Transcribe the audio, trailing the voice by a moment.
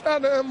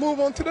And move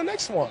on to the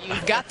next one.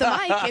 You've got the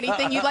mic.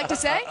 Anything you'd like to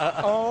say?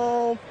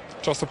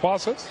 Trust the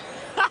process.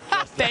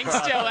 Thanks,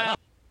 Joel.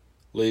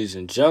 Ladies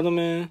and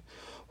gentlemen,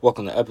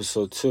 welcome to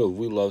episode 2 of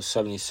We Love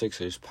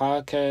 76ers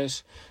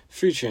podcast,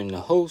 featuring the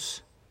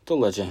host, the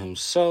legend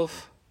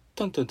himself,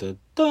 dun dun dun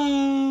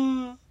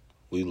dun,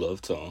 We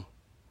Love Tone.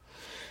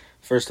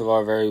 First of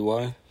all,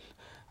 everyone,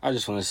 I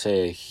just want to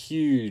say a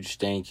huge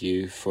thank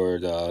you for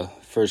the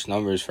first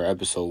numbers for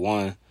episode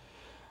 1.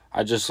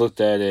 I just looked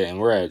at it,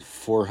 and we're at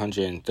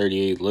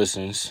 438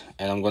 listens,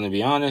 and I'm going to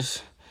be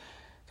honest,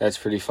 that's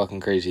pretty fucking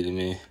crazy to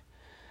me.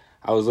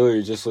 I was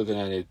literally just looking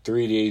at it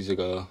 3 days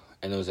ago,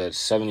 and it was at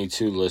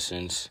 72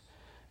 listens,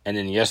 and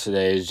then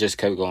yesterday it just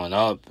kept going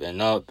up and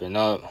up and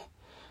up.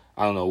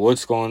 I don't know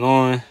what's going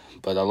on,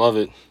 but I love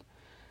it.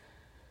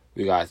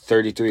 We got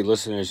 33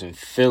 listeners in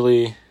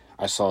Philly.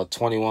 I saw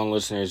 21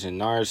 listeners in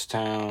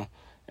Norristown,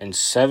 and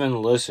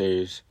 7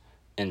 listeners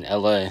in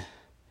LA.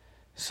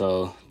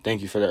 So,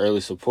 thank you for the early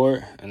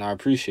support, and I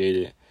appreciate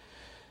it.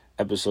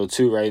 Episode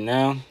 2 right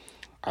now.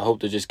 I hope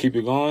to just keep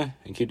it going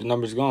and keep the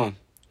numbers going.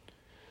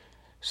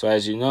 So,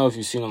 as you know, if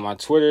you've seen on my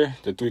Twitter,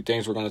 the 3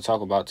 things we're going to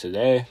talk about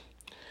today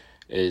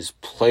is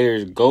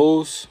players'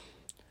 goals,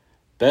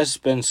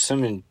 best Ben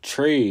Simmons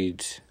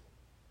trades,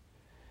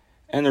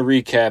 and a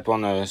recap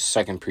on the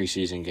second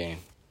preseason game.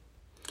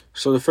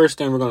 So, the first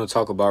thing we're going to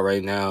talk about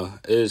right now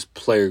is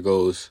player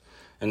goals.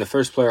 And the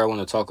first player I want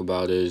to talk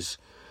about is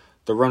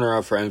the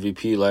runner-up for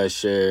MVP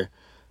last year,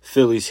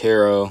 Philly's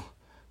hero,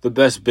 the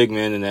best big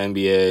man in the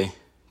NBA,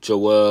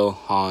 Joel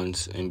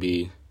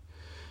Embiid.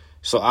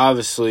 So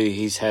obviously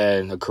he's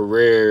had a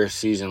career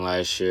season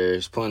last year.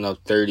 He's putting up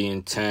 30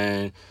 and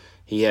 10.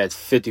 He had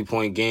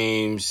 50-point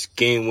games,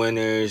 game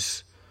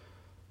winners.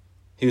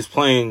 He was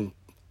playing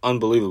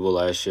unbelievable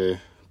last year.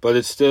 But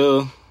it's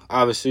still,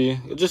 obviously,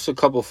 just a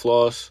couple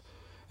flaws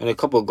and a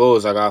couple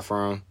goals I got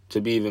for him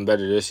to be even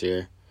better this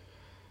year.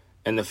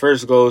 And the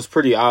first goal is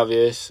pretty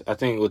obvious. I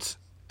think what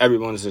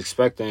everyone's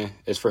expecting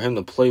is for him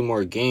to play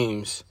more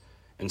games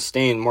and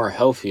staying more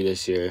healthy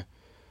this year.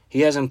 He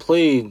hasn't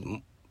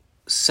played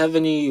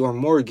 70 or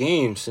more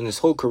games in his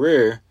whole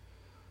career.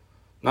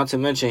 Not to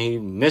mention he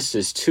missed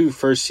his 2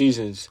 first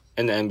seasons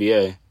in the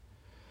NBA.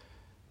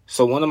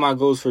 So one of my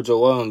goals for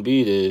Joel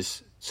Embiid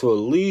is to at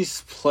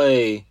least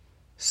play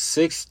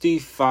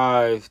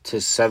 65 to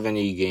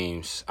 70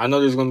 games. I know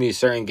there's going to be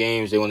certain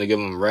games they want to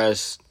give him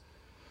rest.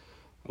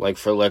 Like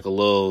for like a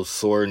little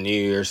sore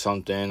knee or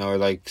something, or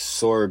like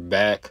sore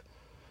back.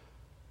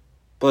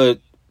 But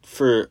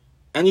for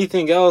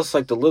anything else,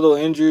 like the little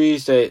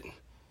injuries that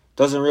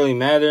doesn't really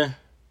matter,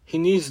 he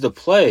needs to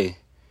play.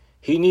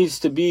 He needs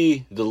to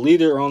be the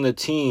leader on the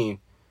team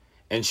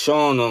and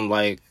showing them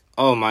like,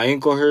 oh, my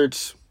ankle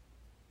hurts.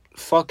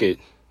 Fuck it.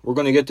 We're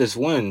going to get this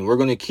win. We're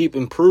going to keep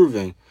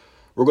improving.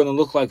 We're going to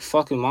look like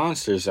fucking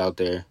monsters out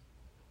there.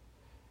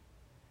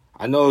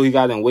 I know he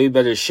got in way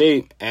better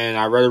shape, and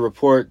I read a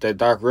report that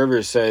Doc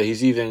Rivers said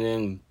he's even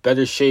in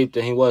better shape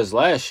than he was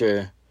last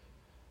year.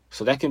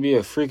 So that can be a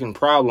freaking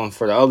problem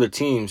for the other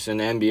teams in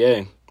the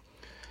NBA.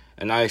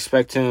 And I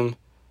expect him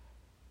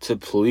to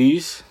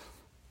please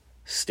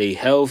stay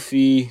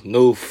healthy,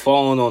 no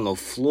falling on the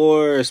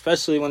floor,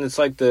 especially when it's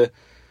like the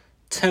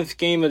 10th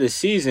game of the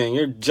season.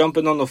 You're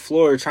jumping on the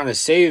floor trying to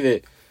save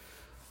it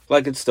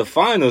like it's the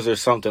finals or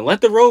something.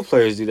 Let the role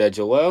players do that,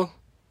 Joel.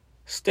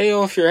 Stay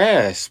off your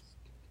ass.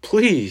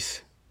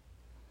 Please.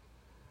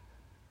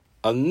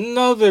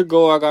 Another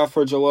goal I got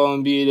for Joel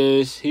Embiid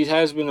is he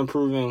has been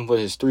improving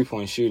with his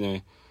 3-point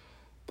shooting.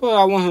 But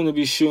I want him to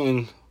be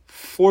shooting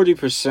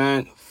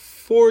 40%,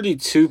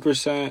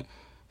 42%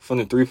 from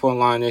the 3-point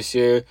line this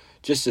year,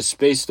 just to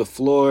space the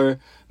floor,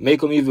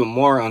 make him even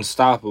more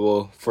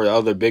unstoppable for the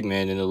other big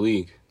man in the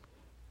league.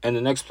 And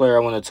the next player I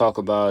want to talk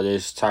about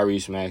is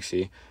Tyrese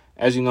Maxey.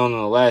 As you know, in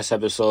the last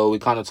episode, we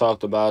kind of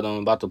talked about him,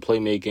 about the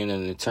playmaking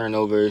and the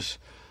turnovers.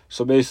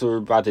 So basically, we're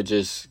about to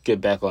just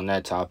get back on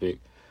that topic.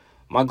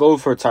 My goal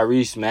for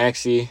Tyrese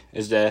Maxey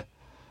is that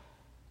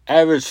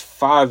average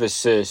 5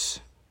 assists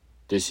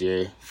this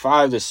year,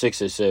 5 to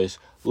 6 assists.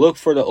 Look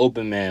for the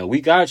open man. We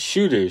got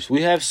shooters.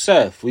 We have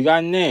Seth. We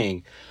got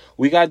Nang.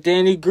 We got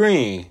Danny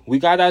Green. We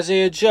got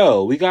Isaiah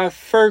Joe. We got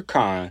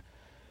Furkan.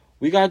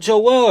 We got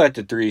Joel at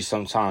the 3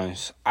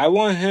 sometimes. I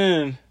want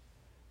him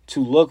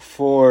to look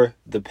for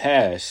the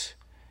pass.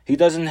 He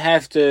doesn't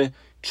have to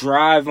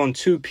drive on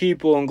 2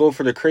 people and go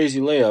for the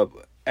crazy layup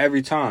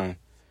every time.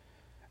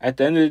 At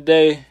the end of the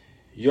day,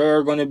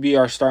 you're going to be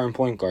our starting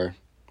point guard.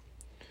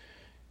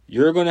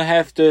 You're going to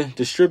have to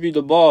distribute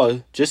the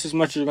ball just as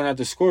much as you're going to have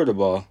to score the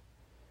ball.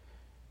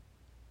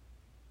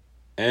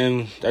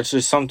 And that's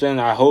just something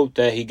I hope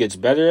that he gets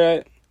better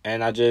at.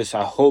 And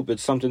I hope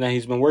it's something that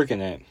he's been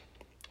working at.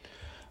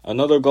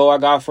 Another goal I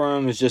got for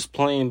him is just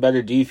playing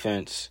better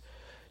defense.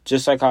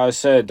 Just like how I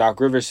said, Doc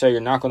Rivers said you're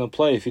not going to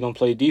play if you don't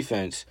play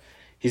defense.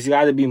 He's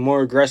got to be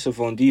more aggressive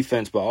on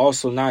defense, but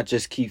also not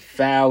just keep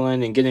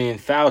fouling and getting in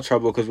foul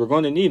trouble because we're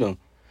going to need him.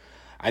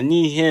 I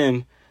need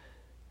him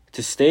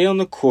to stay on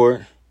the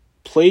court,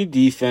 play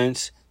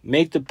defense,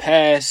 make the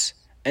pass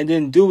and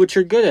then do what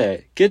you're good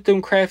at. Get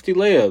them crafty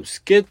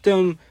layups. Get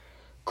them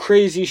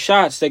crazy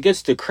shots that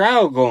gets the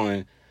crowd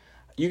going.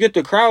 You get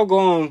the crowd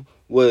going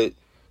with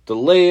the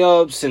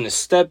layups and the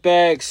step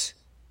backs.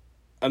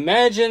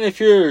 Imagine if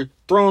you're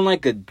throwing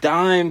like a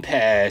dime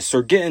pass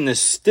or getting the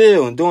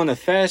steal and doing a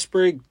fast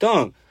break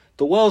dunk.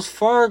 The Wells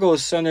Fargo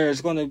Center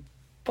is going to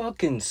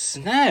fucking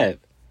snap.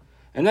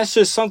 And that's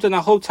just something I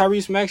hope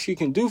Tyrese Maxey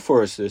can do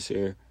for us this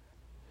year.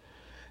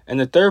 And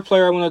the third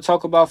player I want to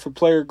talk about for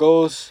player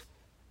goals,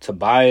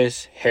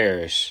 Tobias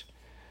Harris.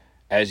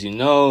 As you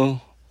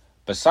know,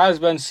 besides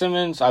Ben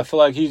Simmons, I feel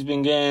like he's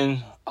been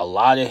getting a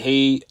lot of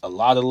hate, a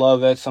lot of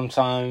love at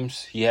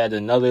sometimes. He had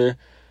another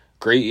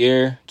great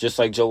year, just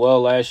like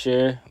Joel last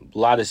year. A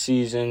lot of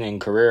season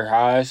and career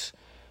highs.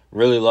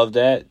 Really love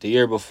that. The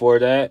year before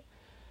that,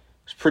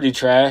 it's pretty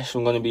trash,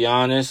 I'm going to be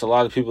honest. A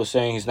lot of people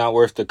saying he's not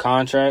worth the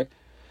contract.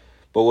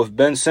 But with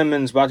Ben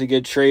Simmons about to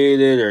get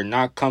traded or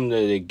not come to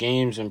the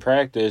games and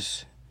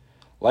practice,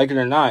 like it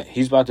or not,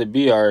 he's about to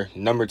be our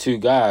number 2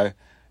 guy.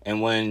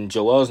 And when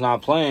Joel's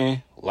not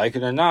playing, like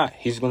it or not,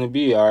 he's going to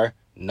be our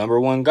number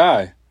 1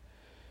 guy.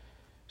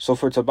 So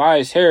for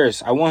Tobias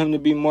Harris, I want him to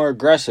be more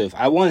aggressive.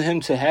 I want him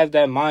to have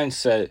that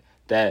mindset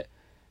that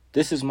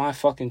this is my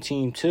fucking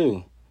team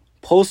too.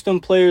 Post them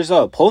players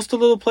up. Post the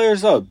little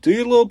players up. Do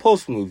your little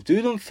post move.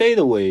 Do them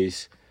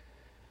fadeaways.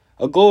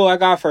 A goal I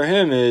got for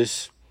him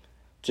is,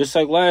 just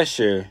like last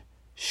year,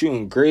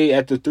 shooting great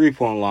at the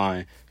 3-point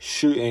line,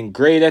 shooting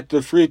great at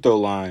the free throw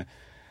line,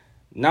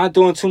 not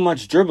doing too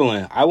much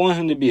dribbling. I want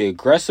him to be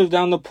aggressive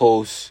down the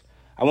post.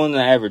 I want him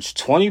to average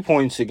 20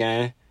 points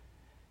again.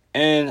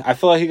 And I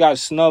feel like he got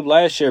snubbed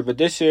last year, but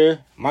this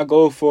year, my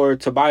goal for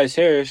Tobias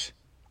Harris,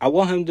 I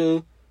want him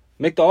to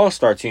make the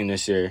All-Star team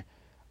this year.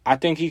 I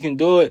think he can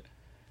do it,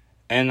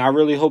 and I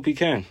really hope he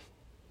can.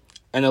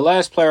 And the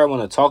last player I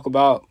want to talk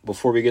about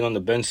before we get on the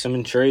Ben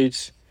Simmons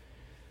trades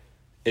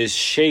is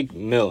Shake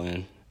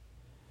Milton.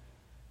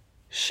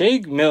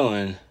 Shake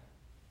Milton,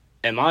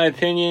 in my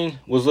opinion,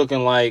 was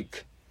looking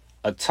like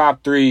a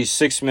top 3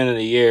 6 man of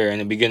the year in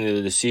the beginning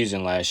of the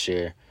season last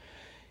year.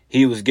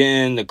 He was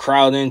getting the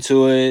crowd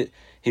into it.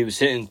 He was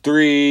hitting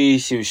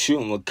threes. He was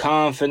shooting with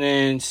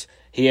confidence.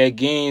 He had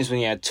games when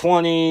he had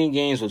 20,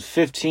 games with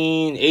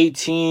 15,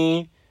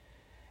 18.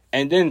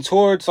 And then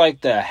towards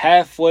like the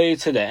halfway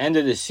to the end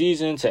of the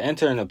season to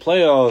enter in the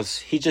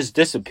playoffs, he just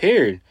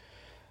disappeared.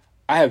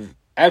 I have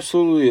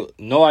absolutely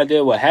no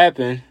idea what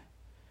happened,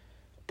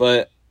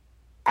 but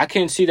I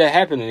can't see that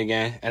happening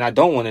again, and I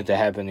don't want it to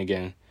happen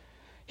again.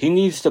 He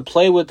needs to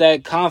play with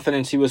that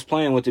confidence he was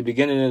playing with the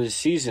beginning of the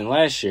season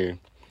last year.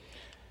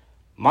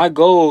 My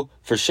goal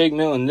for Shake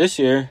Milton this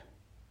year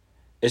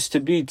is to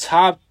be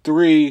top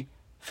 3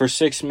 for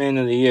 6 man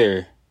of the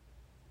year.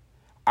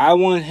 I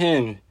want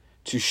him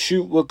to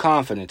shoot with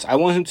confidence. I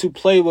want him to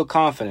play with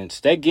confidence.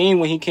 That game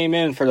when he came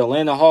in for the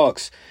Atlanta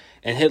Hawks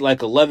and hit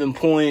like 11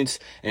 points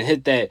and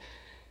hit that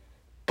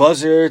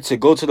buzzer to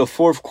go to the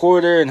fourth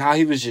quarter and how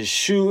he was just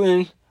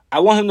shooting, I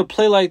want him to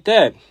play like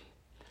that.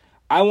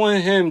 I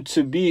want him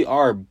to be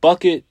our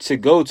bucket to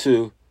go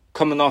to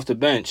coming off the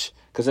bench,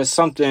 because that's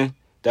something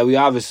that we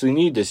obviously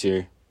need this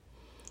year.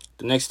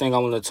 The next thing I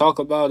want to talk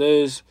about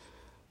is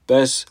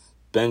best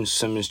Ben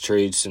Simmons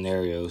trade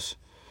scenarios.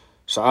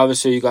 So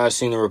obviously you guys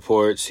seen the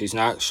reports. He's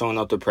not showing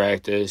up to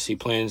practice. He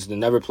plans to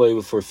never play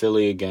for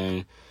Philly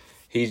again.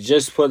 He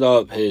just put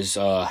up his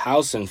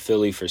house in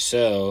Philly for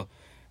sale,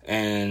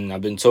 and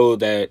I've been told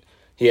that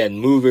he had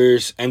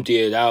movers empty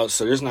it out,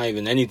 so there's not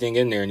even anything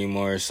in there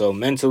anymore. So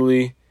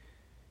mentally,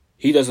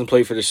 he doesn't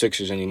play for the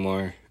Sixers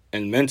anymore.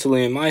 And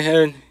mentally, in my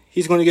head,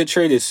 he's going to get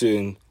traded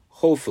soon.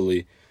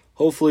 Hopefully.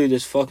 Hopefully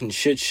this fucking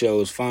shit show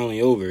is finally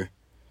over.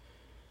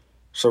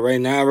 So right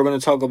now, we're going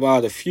to talk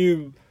about a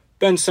few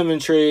Ben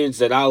Simmons trades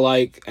that I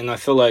like and I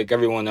feel like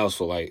everyone else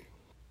will like.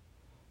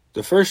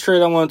 The first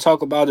trade I want to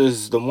talk about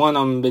is the one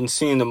I've been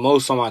seeing the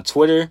most on my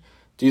Twitter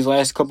these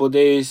last couple of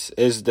days,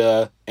 is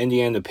the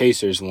Indiana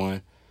Pacers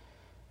one.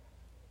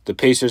 The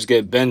Pacers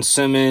get Ben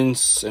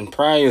Simmons and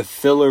probably a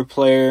filler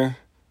player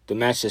to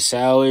match the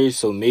salary,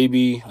 so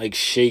maybe like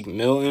Shake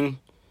Milton,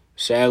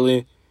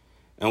 sadly.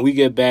 And we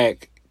get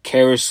back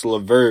Karis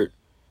LeVert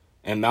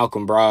and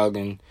Malcolm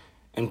Brogdon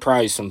and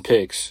probably some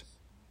picks.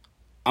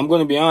 I'm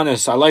going to be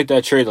honest, I like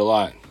that trade a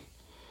lot.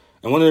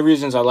 And one of the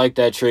reasons I like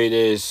that trade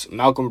is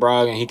Malcolm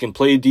Brogdon, he can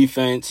play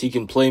defense, he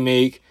can play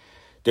make.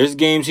 There's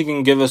games he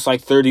can give us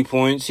like 30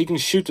 points. He can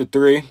shoot the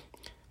 3.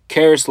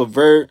 Karis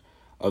LeVert,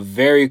 a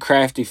very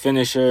crafty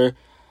finisher.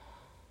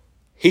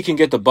 He can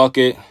get the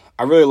bucket.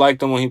 I really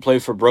liked him when he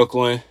played for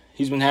Brooklyn.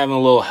 He's been having a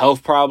little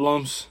health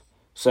problems,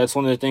 so that's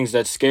one of the things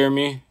that scare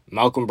me.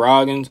 Malcolm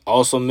Brogdon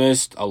also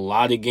missed a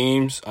lot of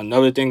games.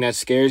 Another thing that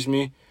scares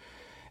me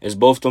is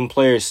both them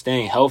players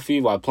staying healthy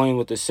while playing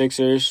with the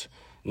Sixers.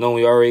 Knowing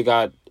we already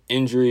got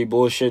injury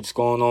bullshits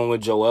going on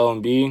with Joel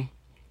and Embiid.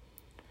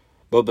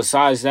 But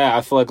besides that, I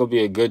feel like it'll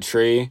be a good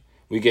trade.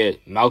 We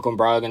get Malcolm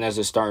Brogdon as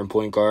a starting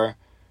point guard.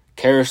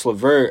 Karis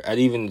LeVert at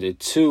even the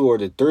 2 or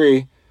the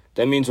 3.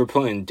 That means we're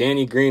putting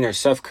Danny Green or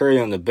Seth Curry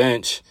on the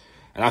bench.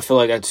 And I feel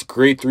like that's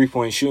great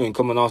three-point shooting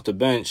coming off the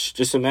bench.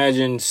 Just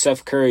imagine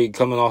Seth Curry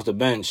coming off the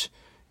bench,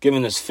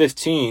 giving us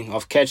 15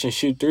 off catch and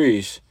shoot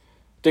threes.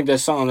 I think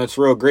that's something that's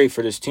real great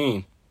for this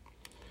team.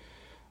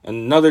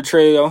 Another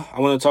trade I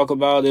want to talk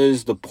about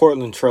is the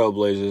Portland Trail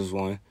Blazers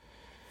one.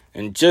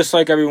 And just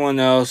like everyone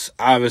else,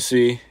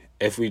 obviously,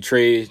 if we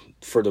trade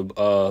for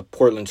the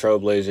Portland Trail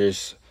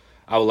Blazers,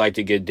 I would like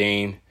to get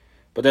Dame.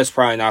 But that's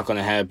probably not going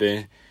to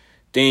happen.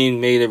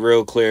 Dame made it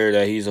real clear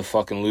that he's a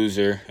fucking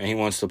loser and he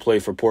wants to play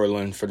for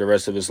Portland for the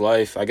rest of his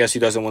life. I guess he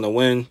doesn't want to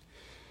win.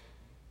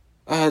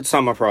 It's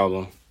not my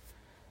problem.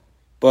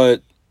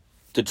 But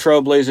the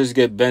Trail Blazers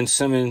get Ben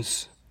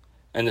Simmons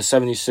and the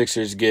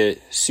 76ers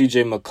get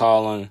CJ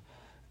McCollum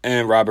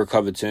and Robert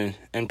Covington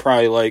and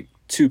probably like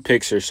 2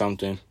 picks or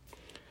something.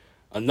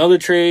 Another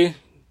trade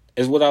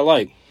is what I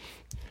like.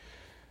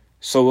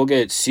 So we'll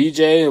get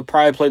CJ, he'll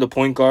probably play the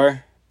point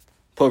guard.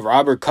 Put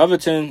Robert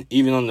Covington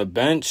even on the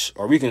bench,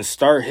 or we can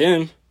start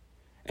him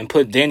and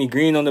put Danny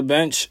Green on the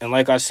bench. And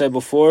like I said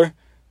before,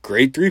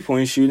 great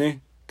three-point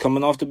shooting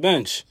coming off the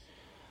bench.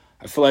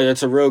 I feel like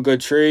that's a real good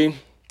trade.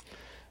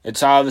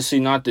 It's obviously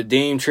not the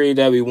Dame trade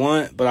that we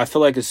want, but I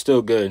feel like it's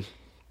still good.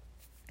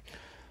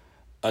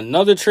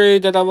 Another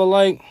trade that I would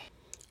like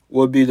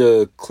would be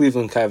the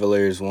Cleveland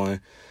Cavaliers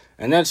one.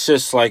 And that's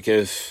just like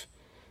if,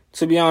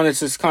 to be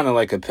honest, it's kind of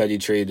like a petty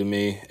trade to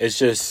me. It's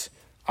just,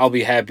 I'll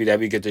be happy that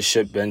we get to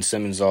ship Ben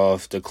Simmons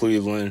off to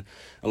Cleveland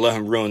and let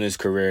him ruin his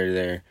career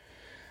there.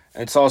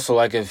 It's also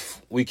like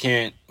if we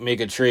can't make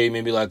a trade,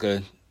 maybe like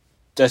a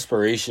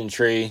desperation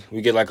trade,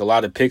 we get like a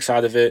lot of picks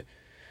out of it,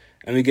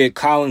 and we get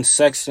Colin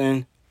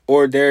Sexton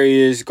or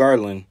Darius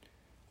Garland.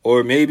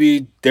 Or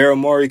maybe Daryl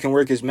Morey can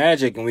work his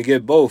magic and we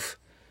get both.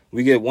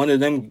 We get one of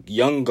them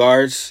young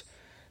guards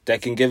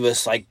that can give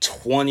us like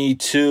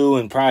 22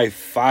 and probably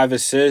 5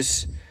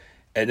 assists.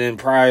 And then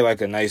probably like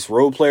a nice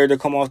role player to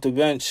come off the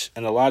bench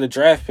and a lot of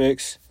draft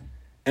picks.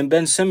 And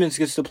Ben Simmons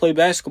gets to play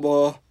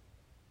basketball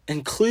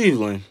in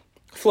Cleveland.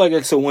 I feel like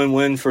it's a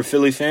win-win for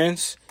Philly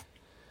fans.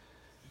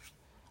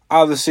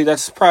 Obviously,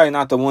 that's probably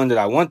not the one that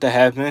I want to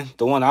happen.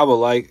 The one I would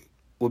like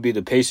would be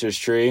the Pacers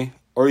trade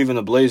or even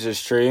the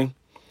Blazers trade.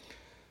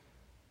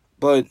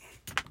 But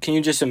can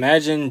you just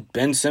imagine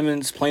Ben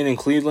Simmons playing in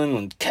Cleveland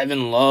with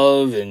Kevin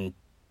Love and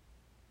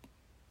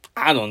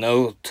I don't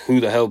know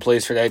who the hell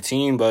plays for that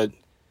team, but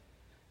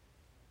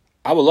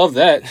I would love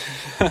that.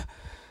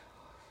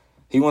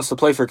 He wants to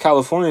play for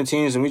California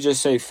teams, and we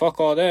just say, fuck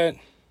all that.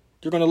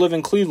 You're going to live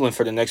in Cleveland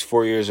for the next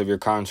 4 years of your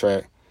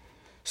contract.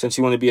 Since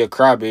you want to be a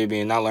crybaby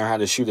and not learn how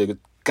to shoot a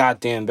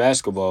goddamn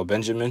basketball,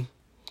 Benjamin.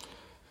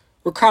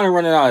 We're kind of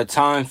running out of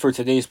time for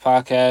today's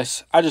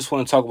podcast. I just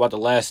want to talk about the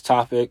last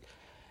topic,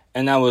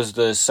 and that was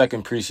the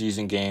second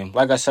preseason game.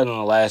 Like I said on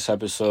the last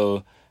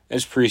episode,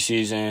 it's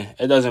preseason.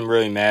 It doesn't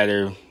really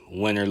matter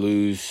win or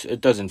lose.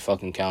 It doesn't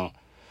fucking count.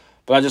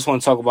 But I just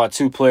want to talk about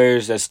 2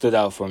 players that stood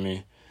out for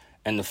me.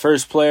 And the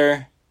first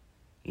player,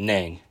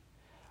 Nang.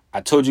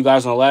 I told you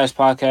guys on the last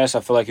podcast,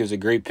 I feel like he was a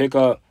great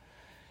pickup.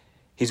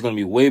 He's going to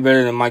be way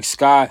better than Mike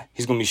Scott.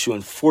 He's going to be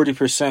shooting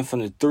 40% from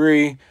the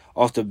 3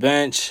 off the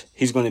bench.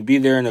 He's going to be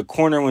there in the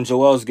corner when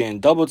Joel's getting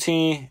double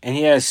teamed. And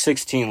he had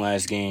 16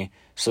 last game.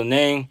 So,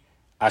 Nang,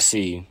 I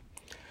see you.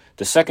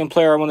 The second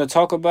player I want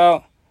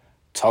to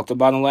talked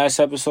about in the last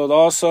episode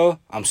also.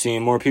 I'm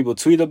seeing more people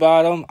tweet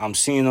about him. I'm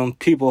seeing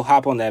people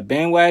hop on that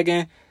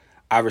bandwagon.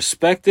 I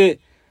respect it.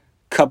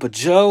 Cup of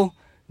Joe,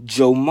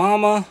 Joe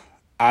Mama,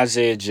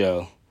 Isaiah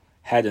Joe.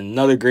 Had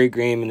another great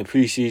game in the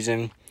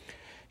preseason.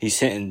 He's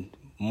hitting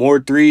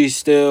more threes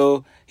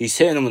still. He's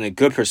hitting them with a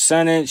good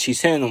percentage. He's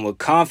hitting them with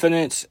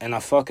confidence, and I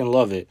fucking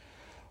love it.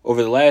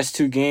 Over the last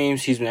 2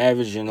 games, he's been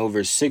averaging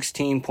over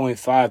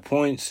 16.5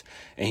 points,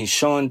 and he's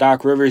showing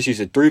Doc Rivers he's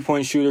a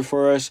three-point shooter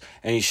for us,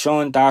 and he's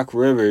showing Doc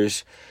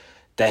Rivers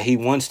that he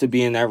wants to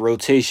be in that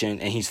rotation,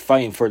 and he's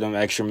fighting for them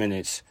extra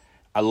minutes.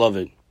 I love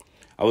it.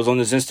 I was on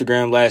his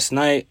Instagram last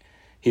night.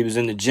 He was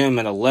in the gym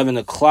at 11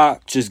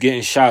 o'clock just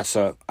getting shots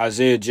up.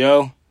 Isaiah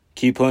Joe,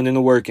 keep putting in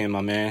the work in, my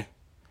man.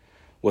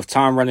 With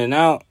time running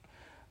out,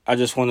 I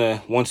just want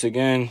to, once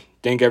again,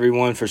 thank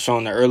everyone for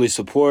showing the early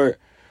support.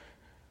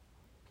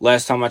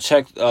 Last time I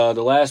checked the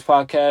last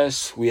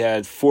podcast, we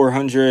had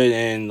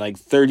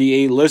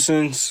 438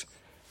 listens.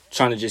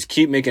 Trying to just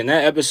keep making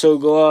that episode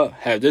go up.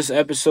 Have this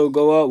episode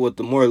go up with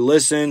the more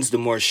listens, the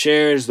more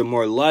shares, the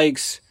more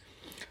likes.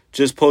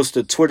 Just post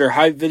a Twitter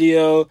hype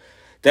video.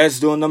 That's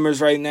doing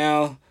numbers right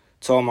now.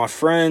 To all my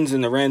friends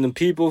and the random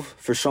people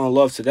for showing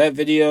love to that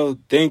video.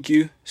 Thank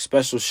you.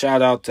 Special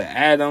shout out to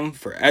Adam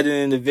for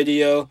editing the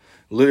video.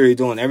 Literally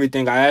doing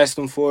everything I asked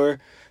him for.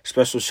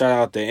 Special shout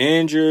out to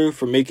Andrew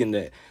for making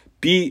the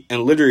beat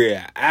in literally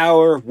an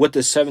hour with the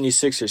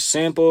 76ers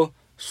sample.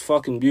 It's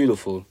fucking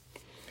beautiful.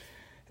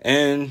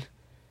 And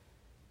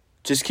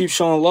just keep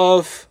showing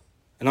love.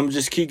 And I'm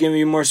just keep giving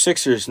you more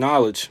Sixers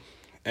knowledge.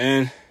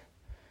 And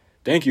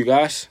thank you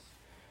guys.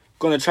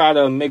 Going to try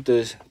to make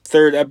the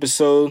 3rd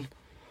episode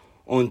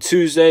on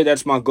Tuesday.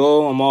 That's my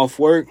goal. I'm off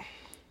work.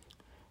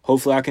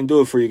 Hopefully I can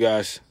do it for you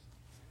guys.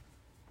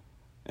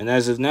 And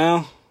as of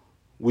now,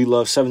 We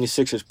Love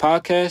 76ers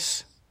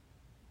podcast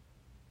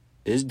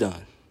is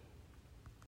done.